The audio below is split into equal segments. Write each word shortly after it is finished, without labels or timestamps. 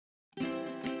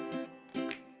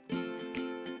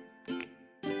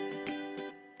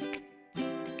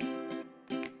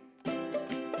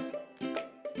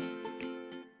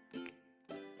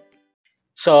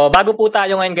So, bago po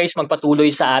tayo ngayon guys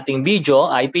magpatuloy sa ating video,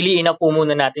 ay piliin na po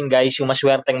muna natin guys yung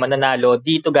maswerteng mananalo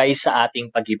dito guys sa ating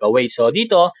pag-giveaway. So,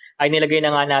 dito ay nilagay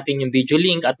na nga natin yung video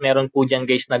link at meron po dyan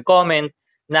guys nag-comment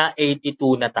na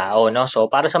 82 na tao. No?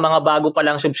 So, para sa mga bago pa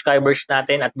lang subscribers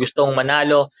natin at gustong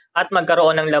manalo at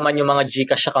magkaroon ng laman yung mga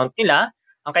Gcash account nila,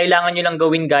 ang kailangan nyo lang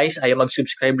gawin guys ay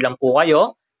mag-subscribe lang po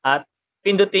kayo at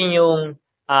pindutin yung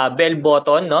bell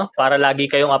button, no? Para lagi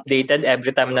kayong updated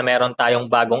every time na meron tayong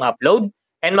bagong upload.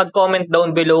 And mag-comment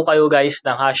down below kayo guys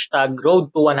ng hashtag road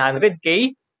to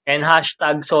 100k and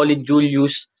hashtag solid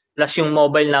Julius plus yung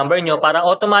mobile number nyo para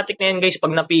automatic na yan guys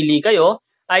pag napili kayo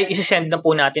ay isi-send na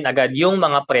po natin agad yung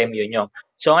mga premyo nyo.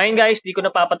 So ngayon guys, di ko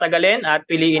na papatagalin at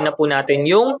piliin na po natin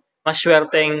yung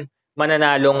maswerteng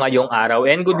mananalo ngayong araw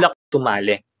and good luck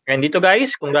sumali. And dito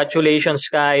guys, congratulations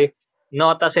kay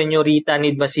Nota Senyorita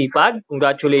Need Masipag.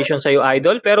 Congratulations sa iyo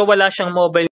idol pero wala siyang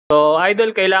mobile. So,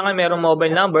 idol, kailangan merong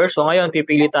mobile number. So, ngayon,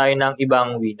 pipili tayo ng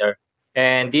ibang winner.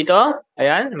 And dito,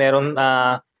 ayan, merong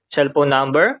cellphone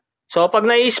number. So, pag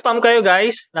nai-spam kayo,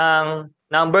 guys, ng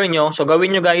number nyo, so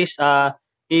gawin nyo, guys,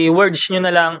 i-words nyo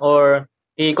na lang or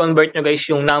i-convert nyo, guys,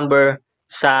 yung number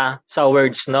sa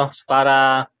words, no?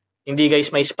 Para hindi,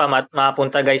 guys, may spam at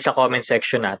mapunta, guys, sa comment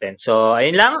section natin. So,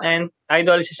 ayun lang. And,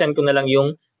 idol, sisend ko na lang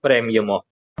yung premyo mo.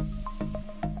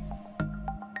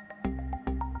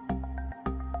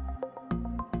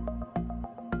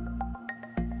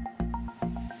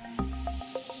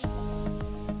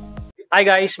 Hi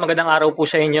guys, magandang araw po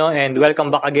sa inyo and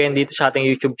welcome back again dito sa ating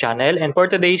YouTube channel. And for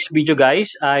today's video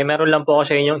guys, ay meron lang po ako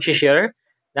sa inyong i-share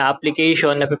na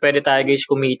application na pwede tayo guys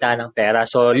kumita ng pera.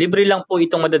 So libre lang po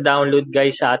itong mada-download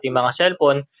guys sa ating mga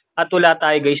cellphone at wala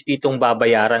tayo guys ditong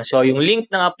babayaran. So yung link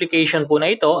ng application po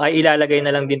na ito ay ilalagay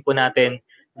na lang din po natin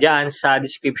diyan sa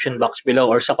description box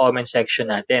below or sa comment section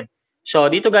natin.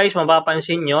 So dito guys,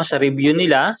 mapapansin nyo sa review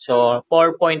nila, so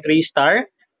 4.3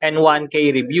 star and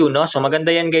 1K review, no? So maganda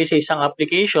yan guys sa isang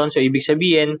application. So ibig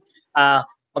sabihin,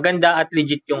 maganda at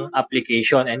legit yung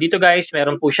application. And dito guys,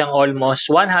 meron po siyang almost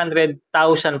 100,000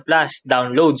 plus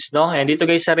downloads, no? And dito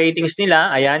guys sa ratings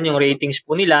nila, ayan yung ratings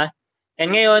po nila.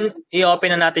 And ngayon,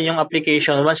 i-open na natin yung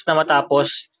application once na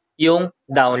matapos yung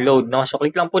download, no? So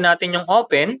click lang po natin yung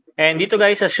open. And dito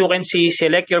guys, as you can see,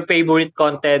 select your favorite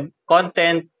content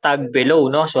tag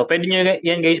below, no? So pwede nyo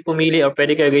yan guys pumili or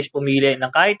pwede kayo guys pumili ng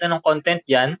kahit anong content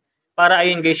yan para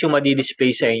ayun guys yung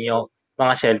madi-display sa inyo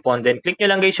mga cellphone. Then click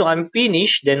nyo lang guys yung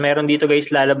unfinished. Then meron dito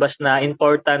guys lalabas na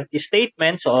important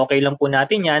statement. So okay lang po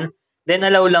natin yan. Then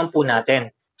allow lang po natin.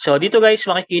 So dito guys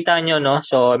makikita nyo, no?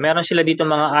 So meron sila dito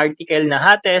mga article na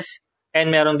hottest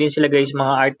and meron din sila guys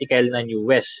mga article na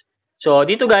newest. So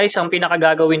dito guys, ang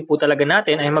pinakagagawin po talaga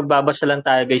natin ay magbabasa lang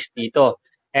tayo guys dito.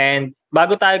 And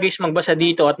bago tayo guys magbasa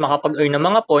dito at makapag-earn ng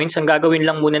mga points, ang gagawin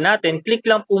lang muna natin, click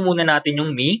lang po muna natin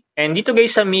yung me. And dito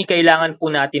guys sa me, kailangan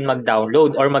po natin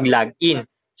mag-download or mag-login.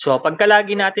 So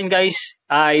pagka-login natin guys,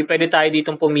 ay pwede tayo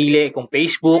ditong pumili kung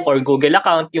Facebook or Google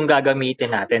account yung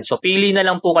gagamitin natin. So pili na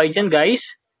lang po kayo dyan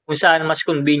guys kung saan mas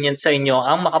convenient sa inyo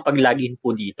ang makapag-login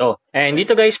po dito. And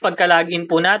dito guys, pagka-login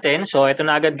po natin, so ito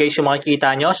na agad guys yung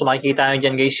makikita nyo. So makikita nyo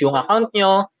dyan guys yung account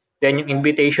nyo, then yung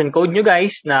invitation code nyo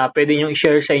guys na pwede nyo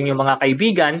i-share sa inyong mga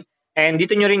kaibigan. And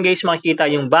dito nyo rin guys makikita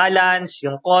yung balance,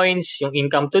 yung coins, yung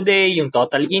income today, yung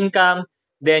total income,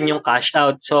 then yung cash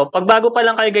out. So pag bago pa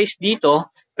lang kayo guys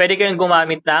dito, pwede kayong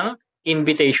gumamit ng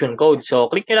invitation code. So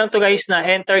click nyo lang to guys na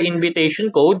enter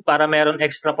invitation code para meron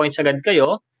extra points agad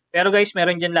kayo. Pero guys,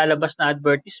 meron dyan lalabas na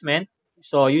advertisement.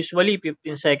 So, usually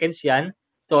 15 seconds yan.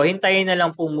 So, hintayin na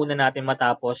lang po muna natin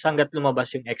matapos hanggat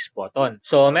lumabas yung X button.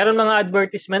 So, meron mga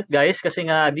advertisement guys kasi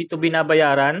nga dito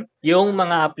binabayaran yung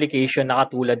mga application na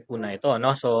katulad po na ito,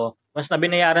 no? So, mas na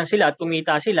binayaran sila at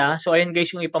kumita sila. So, ayun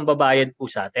guys yung ipambabayad po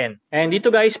sa atin. And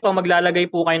dito guys, pag maglalagay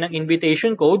po kayo ng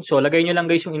invitation code, so lagay nyo lang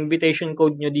guys yung invitation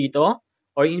code nyo dito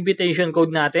or invitation code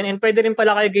natin. And pwede rin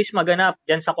pala kayo guys maganap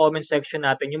dyan sa comment section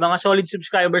natin. Yung mga solid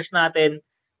subscribers natin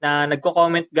na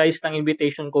nagko-comment guys ng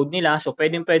invitation code nila. So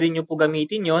pwede nyo po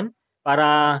gamitin yon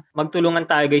para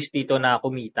magtulungan tayo guys dito na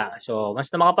kumita. So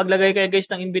mas na makapaglagay kayo guys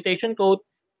ng invitation code,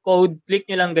 click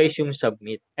nyo lang guys yung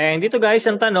submit. And dito guys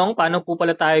ang tanong, paano po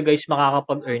pala tayo guys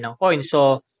makakapag-earn ng coins?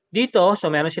 So dito, so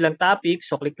meron silang topic.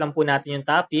 So click lang po natin yung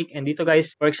topic. And dito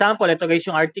guys, for example, ito guys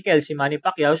yung article, si Manny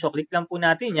Pacquiao. So click lang po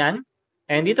natin yan.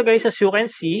 And dito guys, as you can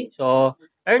see, so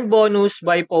earn bonus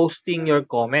by posting your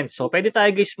comments. So pwede tayo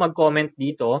guys mag-comment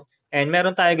dito and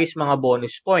meron tayo guys mga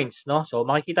bonus points, no? So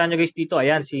makikita nyo guys dito,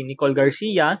 ayan, si Nicole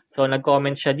Garcia. So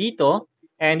nag-comment siya dito.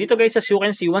 And dito guys, as you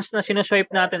can see, once na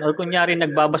sinuswipe natin or kunyari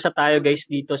nagbabasa tayo guys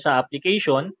dito sa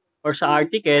application or sa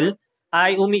article,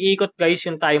 ay umiikot guys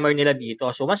yung timer nila dito.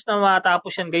 So once na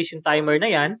matapos yan guys yung timer na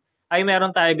yan, ay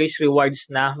meron tayo guys rewards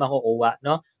na makukuha,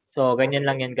 no? So ganyan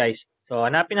lang yan guys. So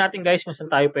hanapin natin guys kung saan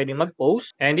tayo pwedeng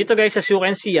mag-post. And dito guys as you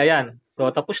can see, ayan.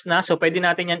 So tapos na. So pwede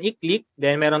natin yan i-click.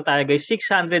 Then meron tayo guys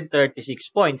 636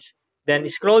 points. Then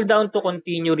scroll down to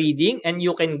continue reading and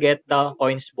you can get the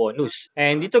coins bonus.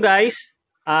 And dito guys,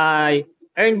 ay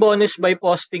earn bonus by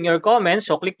posting your comments.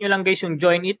 So click nyo lang guys yung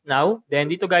join it now. Then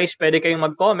dito guys, pwede kayong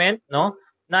mag-comment, no?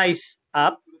 Nice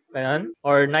app, ganun.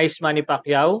 Or nice Manny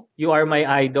Pacquiao, you are my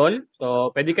idol. So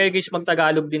pwede kayo guys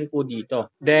mag-Tagalog din po dito.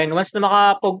 Then once na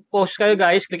makapag-post kayo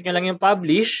guys, click nyo lang yung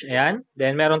publish. Ayan.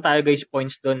 Then meron tayo guys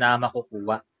points doon na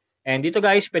makukuha. And dito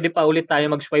guys, pwede pa ulit tayo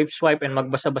mag-swipe and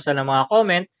magbasa-basa ng mga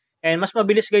comment. And mas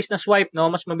mabilis guys na swipe,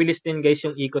 no? Mas mabilis din guys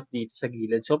yung ikot dito sa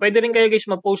gilid. So pwede rin kayo guys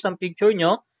mag-post ng picture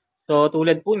nyo. So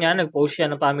tulad po niya, nag-post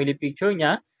siya ng family picture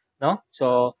niya, no?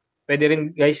 So pwede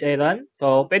rin guys ayan.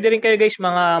 So pwede rin kayo guys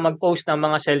mag-post ng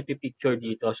mga selfie picture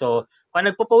dito. So pag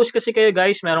nagpo-post kasi kayo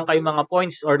guys, meron kayong mga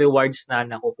points or rewards na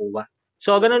nakukuha.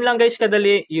 So ganun lang guys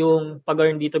kadali yung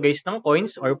pag-earn dito guys ng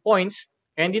coins or points.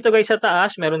 And dito guys sa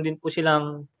taas, meron din po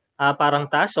silang parang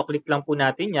task. So, click lang po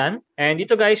natin yan. And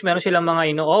dito guys, meron silang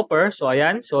mga ino-offer. So,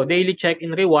 ayan. So, daily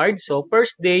check-in reward. So,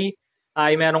 first day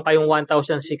ay meron kayong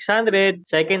 1,600.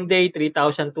 Second day,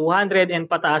 3,200. And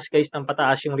pataas guys ng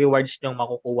pataas yung rewards nyo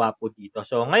makukuha po dito.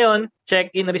 So, ngayon,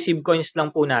 check-in receive coins lang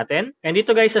po natin. And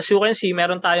dito guys, as you can see,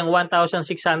 meron tayong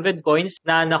 1,600 coins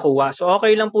na nakuha. So,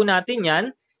 okay lang po natin yan.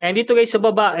 And dito guys sa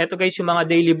baba, ito guys yung mga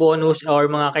daily bonus or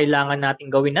mga kailangan nating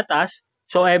gawin na task.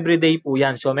 So, everyday po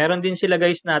yan. So, meron din sila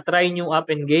guys na try new app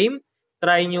and game.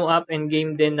 Try new app and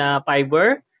game din na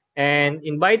Fiverr. And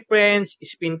invite friends,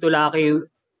 spin to lucky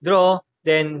draw.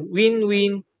 Then,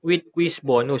 win-win with quiz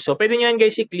bonus. So, pwede nyo yan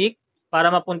guys i-click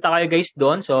para mapunta kayo guys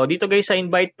doon. So, dito guys sa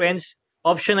invite friends,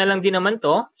 optional lang din naman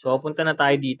to. So, punta na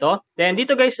tayo dito. Then,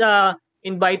 dito guys sa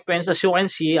invite friends, as you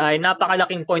can see, ay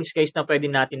napakalaking points guys na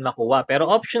pwede natin makuha. Pero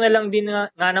optional lang din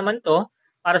nga naman to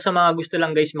para sa mga gusto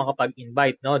lang guys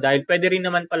makapag-invite, no? Dahil pwede rin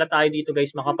naman pala tayo dito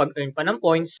guys makapag-earn pa ng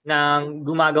points ng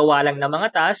gumagawa lang ng mga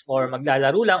task or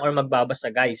maglalaro lang or magbabasa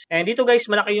guys. And dito guys,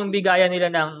 malaki yung bigayan nila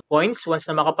ng points once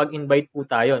na makapag-invite po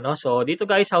tayo, no? So dito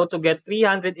guys, how to get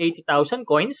 380,000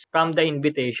 coins from the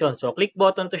invitation. So click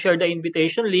button to share the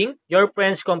invitation link. Your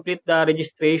friends complete the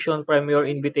registration from your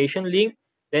invitation link.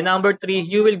 Then number 3,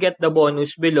 you will get the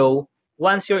bonus below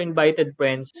once your invited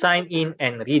friends sign in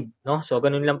and read, no? So,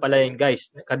 ganun lang pala yun, guys.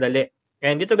 Kadali.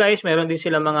 And dito, guys, meron din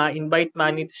sila mga invite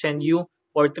money to send you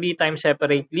for 3 times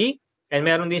separately. And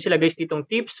meron din sila, guys, ditong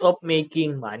tips of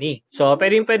making money. So,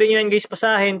 pwede nyo yan, guys,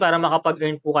 pasahin para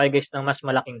makapag-earn po kayo, guys, ng mas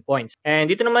malaking points. And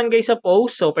dito naman, guys, sa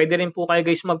post. So, pwede rin po kayo,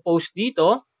 guys, mag-post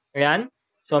dito. Ayan.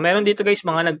 So, meron dito, guys,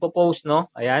 mga nagpo-post,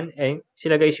 no? Ayan. And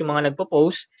sila, guys, yung mga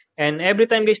nagpo-post. And every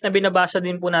time guys na binabasa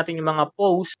din po natin yung mga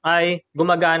posts ay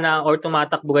gumagana or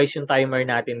tumatakbo guys yung timer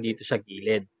natin dito sa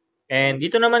gilid. And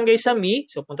dito naman guys sa me,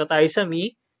 so punta tayo sa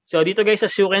me. So dito guys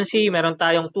as you can see, meron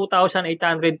tayong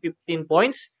 2,815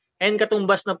 points and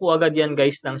katumbas na po agad yan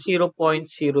guys ng 0.03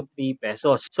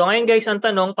 pesos. So ngayon guys ang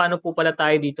tanong, paano po pala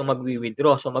tayo dito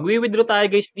magwi-withdraw? So magwi-withdraw tayo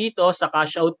guys dito sa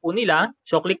cash out po nila.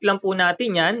 So click lang po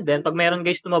natin yan. Then pag meron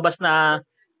guys tumabas na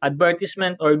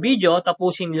advertisement or video,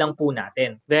 tapusin lang po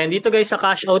natin. Then dito guys sa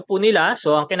cash out po nila,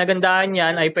 so ang kinagandahan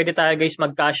niyan ay pwede tayo guys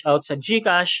mag-cash out sa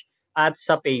Gcash at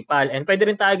sa PayPal. And pwede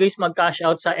rin tayo guys mag-cash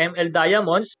out sa ML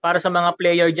Diamonds para sa mga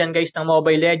player dyan guys ng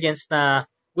Mobile Legends na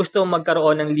gusto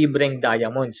magkaroon ng libreng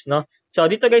diamonds, no? So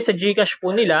dito guys sa Gcash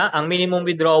po nila, ang minimum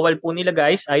withdrawal po nila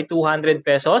guys ay 200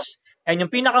 pesos. And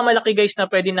yung pinakamalaki guys na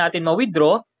pwede natin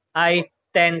ma-withdraw ay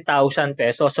 10,000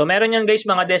 pesos. So meron yan guys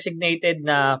mga designated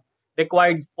na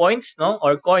required points, no,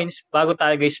 or coins bago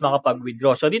tayo guys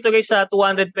makapag-withdraw. So dito guys sa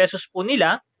 200 pesos po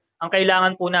nila, ang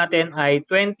kailangan po natin ay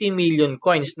 20 million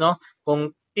coins, no.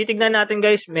 Kung titignan natin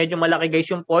guys, medyo malaki guys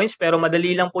yung points pero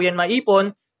madali lang po yan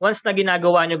maipon once na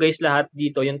ginagawa nyo guys lahat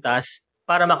dito yung task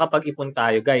para makapag-ipon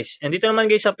tayo guys. And dito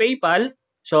naman guys sa PayPal,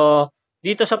 so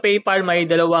dito sa PayPal may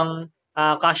dalawang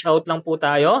cash out lang po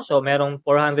tayo. So merong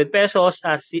 400 pesos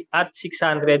at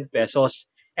 600 pesos.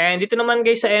 And dito naman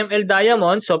guys sa ML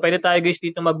Diamonds, so pwede tayo guys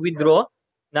dito mag-withdraw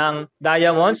ng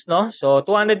diamonds, no? So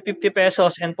 250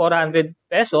 pesos and 400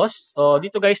 pesos. So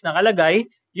dito guys nakalagay,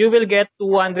 you will get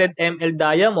 200 ML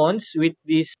diamonds with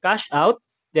this cash out.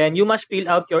 Then you must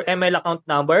fill out your ML account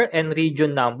number and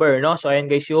region number, no? So ayan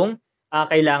guys yung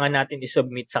kailangan natin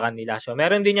i-submit sa kanila. So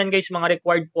meron din yan guys mga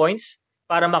required points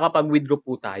para makapag-withdraw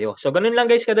po tayo. So, ganun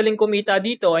lang guys, kadaling kumita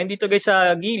dito. And dito guys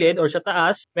sa gilid or sa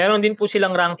taas, meron din po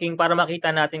silang ranking para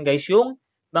makita natin guys yung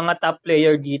mga top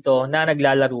player dito na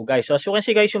naglalaro guys. So, as you can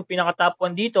see guys, yung pinaka-top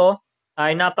 1 dito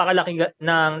ay napakalaki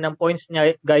ng points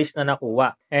niya guys na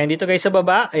nakuha. And dito guys sa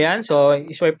baba, ayan, so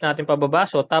i-swipe natin pababa.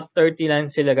 So top 30 lang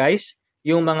sila guys.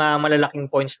 Yung mga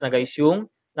malalaking points na guys yung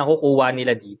nakukuha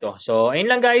nila dito. So ayun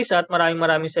lang guys at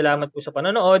maraming salamat po sa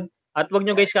panonood. At wag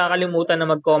nyo guys kakalimutan na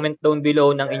mag-comment down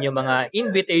below ng inyong mga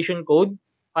invitation code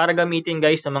para gamitin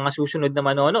guys ng mga susunod na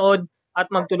manonood at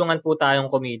magtulungan po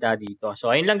tayong kumita dito.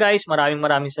 So ayun lang guys,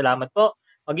 maraming salamat po.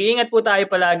 Mag-iingat po tayo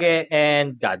palagi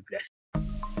and God bless.